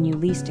see when you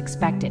least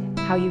expect it,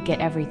 how you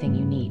get everything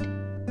you need.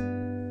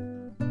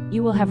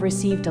 You will have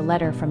received a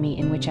letter from me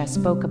in which I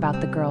spoke about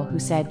the girl who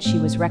said she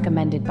was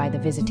recommended by the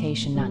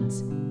visitation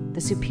nuns. The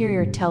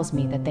superior tells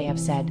me that they have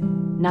said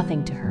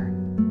nothing to her.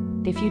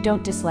 If you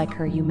don't dislike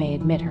her, you may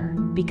admit her,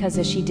 because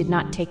as she did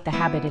not take the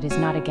habit, it is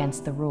not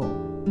against the rule.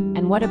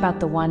 And what about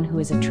the one who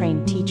is a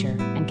trained teacher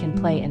and can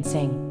play and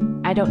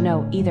sing? I don't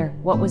know either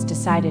what was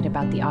decided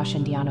about the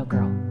Ascendiano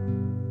girl.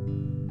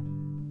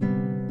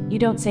 You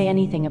don't say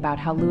anything about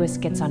how Louis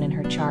gets on in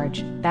her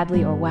charge,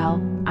 badly or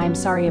well. I am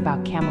sorry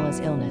about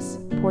Camilla's illness,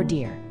 poor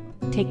dear.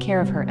 Take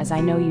care of her as I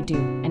know you do,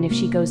 and if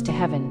she goes to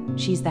heaven,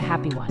 she's the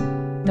happy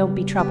one. Don't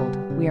be troubled,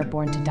 we are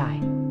born to die.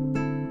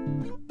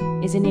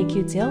 Is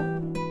Ignatius ill?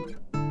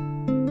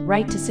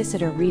 Write to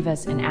Cisidor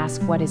Rivas and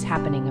ask what is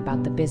happening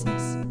about the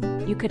business.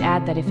 You could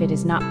add that if it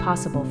is not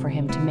possible for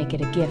him to make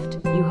it a gift,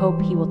 you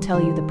hope he will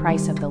tell you the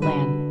price of the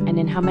land, and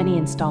in how many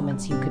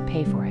installments you could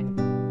pay for it.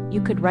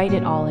 You could write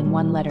it all in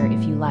one letter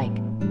if you like,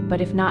 but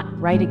if not,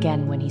 write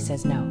again when he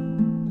says no.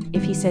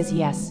 If he says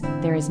yes,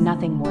 there is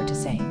nothing more to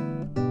say.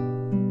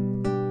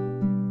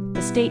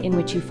 The state in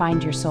which you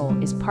find your soul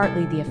is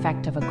partly the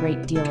effect of a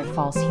great deal of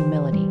false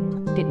humility.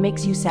 It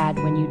makes you sad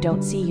when you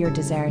don't see your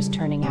desires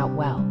turning out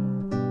well.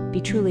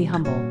 Be truly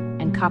humble,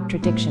 and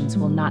contradictions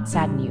will not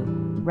sadden you.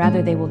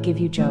 Rather, they will give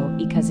you joy,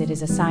 because it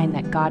is a sign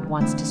that God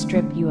wants to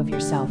strip you of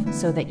yourself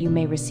so that you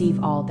may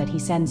receive all that He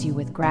sends you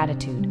with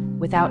gratitude,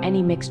 without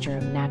any mixture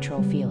of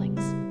natural feelings.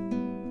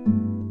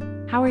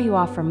 How are you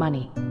off for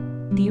money?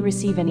 Do you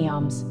receive any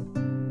alms?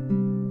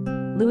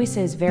 Louisa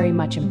is very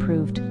much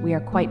improved. We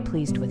are quite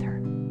pleased with her.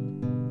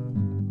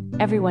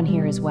 Everyone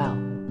here is well.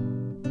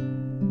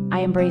 I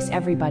embrace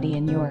everybody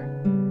in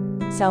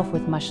yourself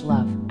with much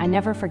love. I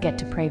never forget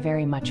to pray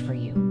very much for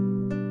you.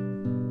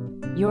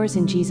 Yours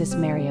in Jesus,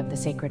 Mary of the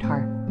Sacred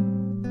Heart.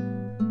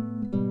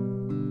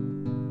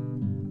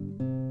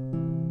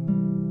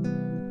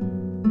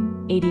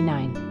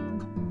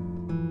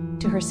 '89.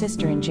 To her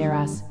sister in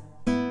Geras,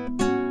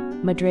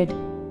 Madrid,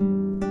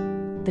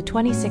 the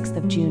 26th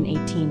of June,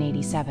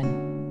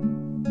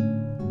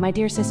 1887. My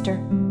dear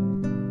sister,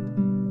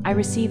 I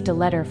received a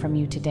letter from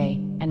you today,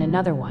 and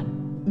another one.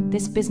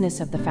 This business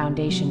of the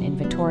foundation in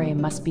Vitoria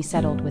must be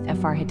settled with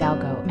Fr.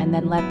 Hidalgo, and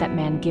then let that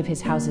man give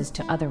his houses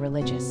to other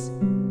religious.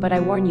 But I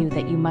warn you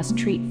that you must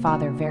treat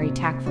Father very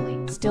tactfully,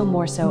 still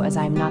more so as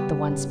I am not the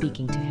one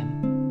speaking to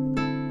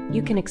him.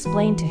 You can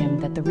explain to him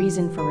that the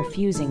reason for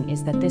refusing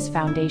is that this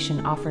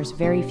foundation offers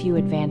very few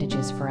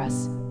advantages for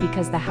us,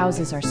 because the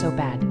houses are so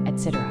bad,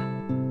 etc.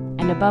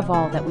 And above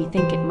all, that we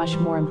think it much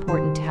more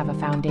important to have a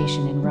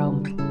foundation in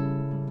Rome.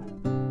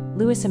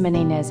 Luisa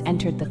Menendez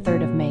entered the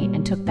 3rd of May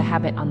and took the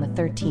habit on the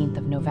 13th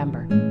of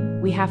November.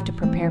 We have to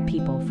prepare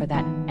people for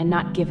that, and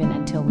not give in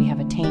until we have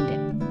attained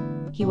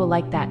it. He will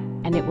like that,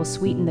 and it will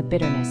sweeten the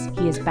bitterness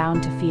he is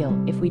bound to feel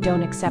if we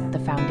don't accept the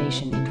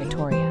foundation in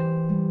Vitoria.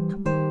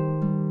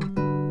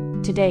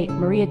 Today,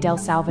 Maria del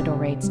Salvador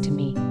writes to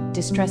me,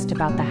 distressed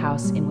about the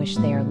house in which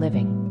they are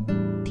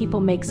living. People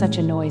make such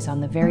a noise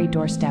on the very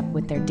doorstep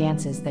with their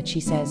dances that she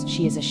says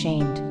she is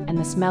ashamed, and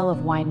the smell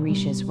of wine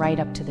reaches right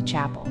up to the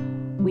chapel.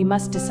 We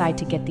must decide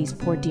to get these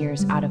poor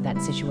dears out of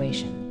that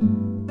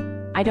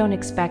situation. I don't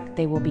expect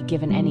they will be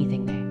given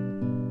anything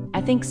there.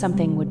 I think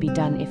something would be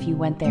done if you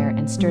went there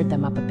and stirred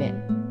them up a bit.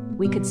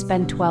 We could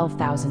spend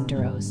 12,000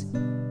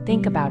 duros.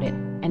 Think about it,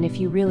 and if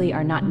you really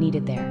are not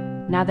needed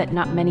there, now that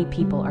not many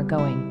people are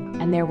going,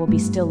 and there will be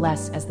still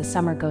less as the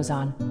summer goes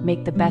on,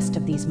 make the best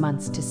of these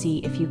months to see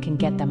if you can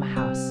get them a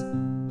house.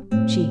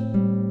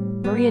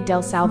 Maria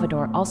del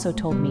Salvador also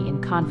told me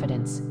in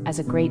confidence, as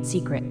a great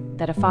secret,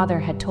 that a father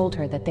had told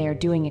her that they are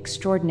doing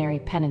extraordinary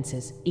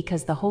penances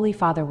because the Holy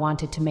Father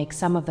wanted to make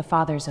some of the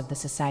fathers of the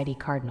society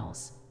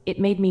cardinals. It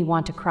made me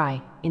want to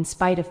cry, in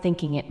spite of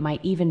thinking it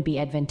might even be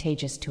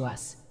advantageous to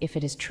us, if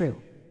it is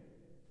true.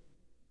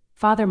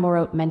 Father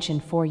Morot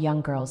mentioned 4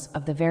 young girls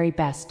of the very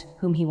best,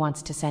 whom he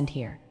wants to send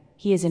here.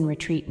 He is in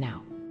retreat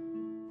now.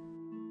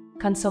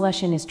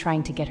 Consolation is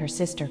trying to get her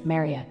sister,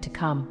 Maria, to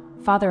come.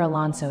 Father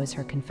Alonso is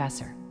her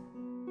confessor.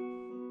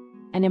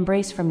 An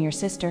embrace from your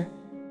sister?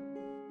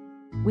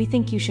 We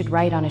think you should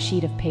write on a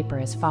sheet of paper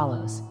as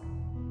follows.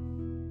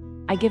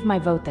 I give my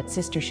vote that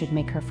sister should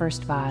make her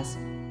first vase,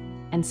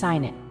 and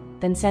sign it,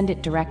 then send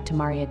it direct to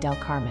Maria del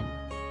Carmen.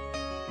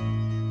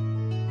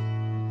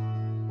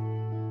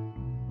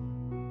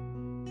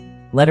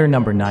 Letter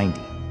number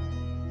 90.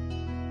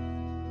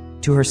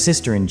 To her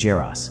sister in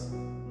Geras.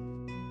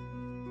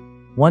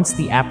 Once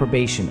the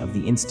approbation of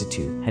the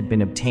Institute had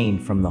been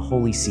obtained from the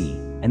Holy See,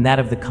 and that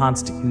of the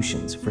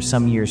constitutions for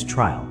some years'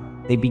 trial,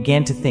 they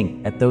began to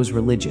think that those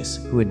religious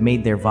who had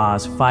made their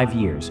vows 5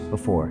 years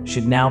before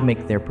should now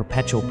make their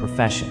perpetual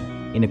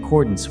profession in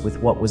accordance with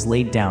what was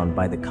laid down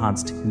by the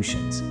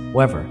constitutions.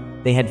 However,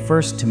 they had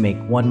first to make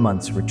 1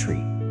 month's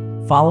retreat,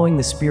 following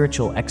the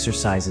spiritual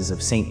exercises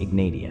of St.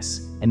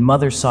 Ignatius, and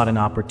Mother sought an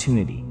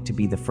opportunity to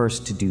be the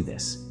first to do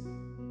this.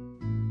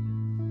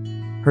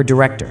 Her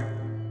director,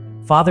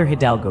 Father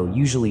Hidalgo,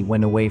 usually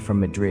went away from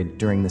Madrid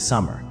during the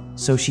summer,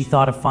 so she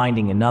thought of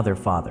finding another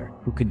father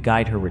who could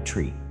guide her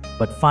retreat,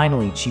 but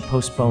finally she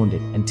postponed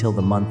it until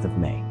the month of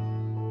May.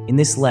 In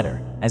this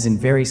letter, as in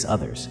various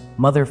others,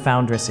 Mother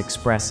Foundress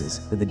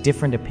expresses the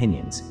different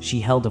opinions she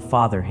held of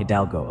Father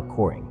Hidalgo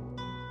according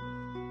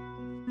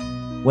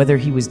whether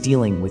he was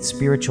dealing with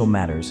spiritual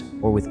matters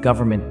or with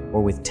government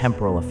or with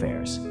temporal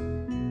affairs.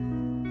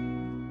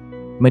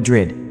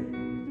 Madrid,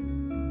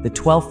 the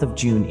 12th of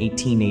June,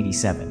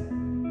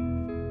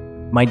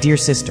 1887. My dear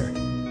sister,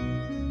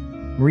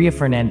 Maria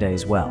Fernanda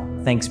is well,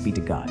 thanks be to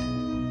God.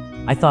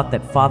 I thought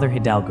that Father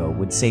Hidalgo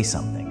would say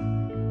something.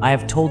 I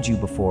have told you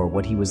before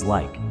what he was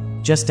like.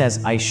 Just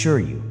as, I assure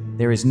you,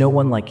 there is no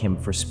one like him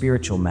for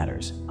spiritual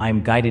matters. I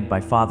am guided by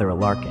Father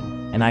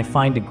Alarcon, and I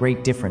find a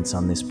great difference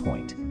on this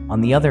point. On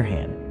the other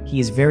hand,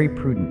 he is very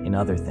prudent in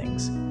other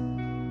things.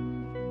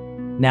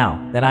 Now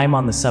that I am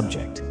on the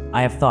subject,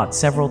 I have thought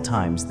several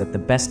times that the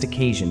best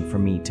occasion for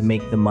me to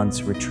make the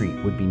month's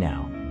retreat would be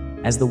now,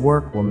 as the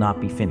work will not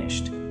be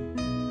finished.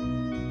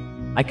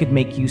 I could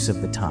make use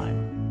of the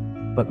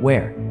time. But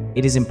where?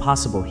 It is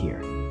impossible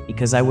here,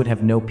 because I would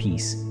have no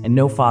peace and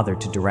no father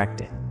to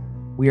direct it.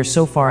 We are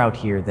so far out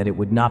here that it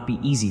would not be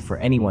easy for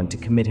anyone to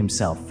commit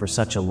himself for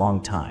such a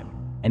long time.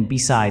 And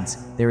besides,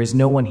 there is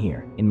no one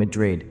here, in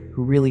Madrid,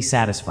 who really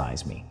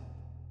satisfies me.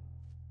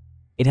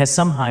 It has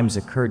sometimes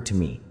occurred to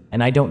me,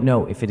 and I don't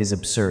know if it is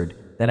absurd,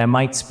 that I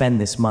might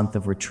spend this month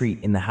of retreat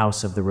in the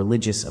house of the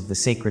religious of the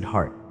Sacred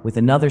Heart, with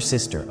another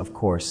sister, of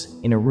course,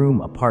 in a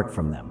room apart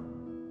from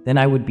them. Then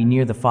I would be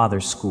near the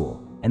Fathers'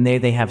 school, and there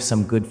they have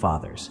some good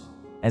fathers.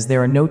 As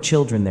there are no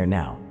children there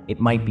now, it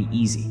might be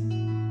easy.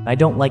 I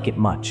don't like it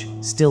much,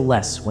 still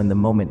less when the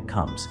moment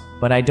comes,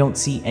 but I don't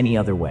see any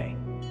other way.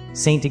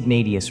 Saint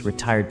Ignatius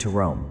retired to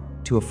Rome,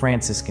 to a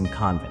Franciscan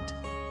convent.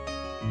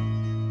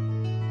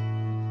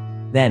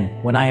 Then,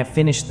 when I have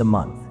finished the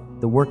month,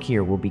 the work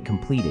here will be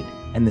completed,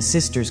 and the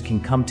sisters can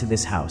come to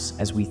this house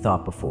as we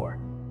thought before.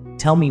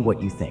 Tell me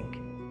what you think.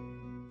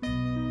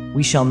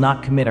 We shall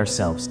not commit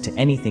ourselves to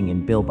anything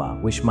in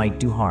Bilbao which might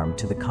do harm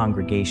to the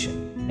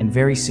congregation, and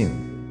very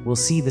soon, we'll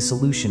see the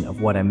solution of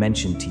what I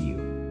mentioned to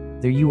you.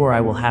 There you or I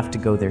will have to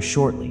go there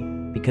shortly,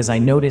 because I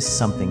noticed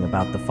something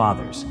about the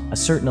fathers, a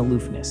certain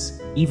aloofness,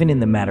 even in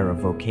the matter of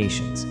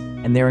vocations,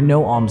 and there are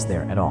no alms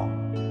there at all.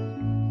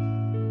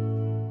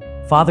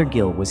 Father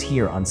Gil was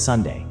here on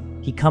Sunday.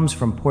 He comes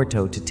from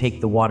Porto to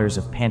take the waters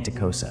of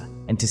Pantacosa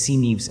and to see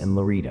Neves and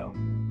Loreto.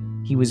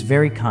 He was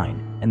very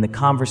kind, and the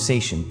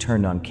conversation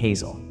turned on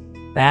Kazel.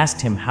 I asked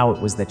him how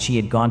it was that she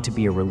had gone to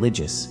be a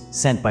religious,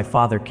 sent by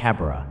Father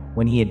Cabrera,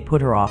 when he had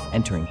put her off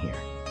entering here.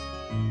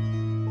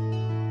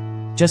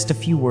 Just a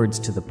few words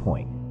to the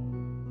point.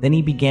 Then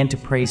he began to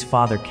praise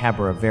Father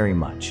Cabrera very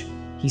much.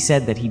 He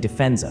said that he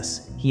defends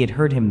us. He had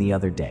heard him the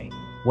other day.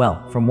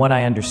 Well, from what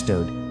I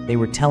understood, they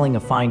were telling a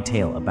fine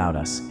tale about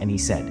us, and he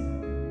said,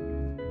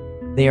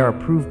 "They are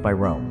approved by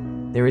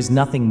Rome. There is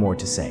nothing more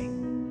to say.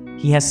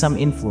 He has some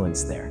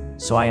influence there,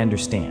 so I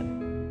understand.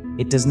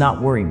 It does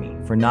not worry me,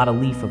 for not a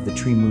leaf of the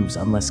tree moves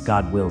unless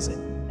God wills it,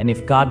 and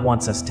if God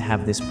wants us to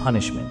have this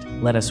punishment,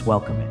 let us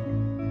welcome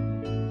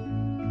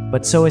it."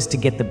 But so as to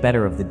get the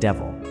better of the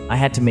devil, I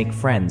had to make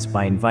friends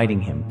by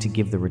inviting him to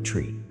give the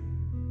retreat.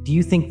 Do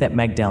you think that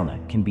Magdalena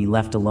can be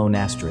left alone?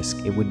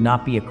 It would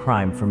not be a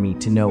crime for me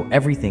to know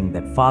everything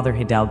that Father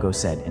Hidalgo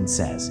said and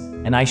says,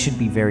 and I should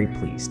be very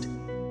pleased.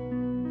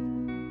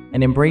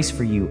 An embrace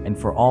for you and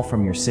for all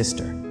from your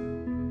sister,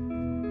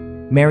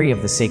 Mary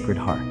of the Sacred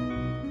Heart.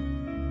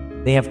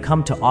 They have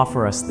come to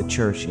offer us the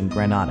church in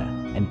Granada,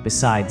 and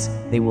besides,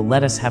 they will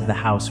let us have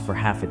the house for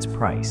half its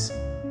price.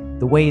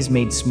 The way is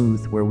made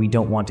smooth where we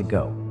don't want to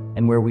go,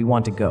 and where we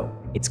want to go,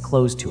 it's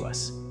closed to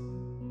us.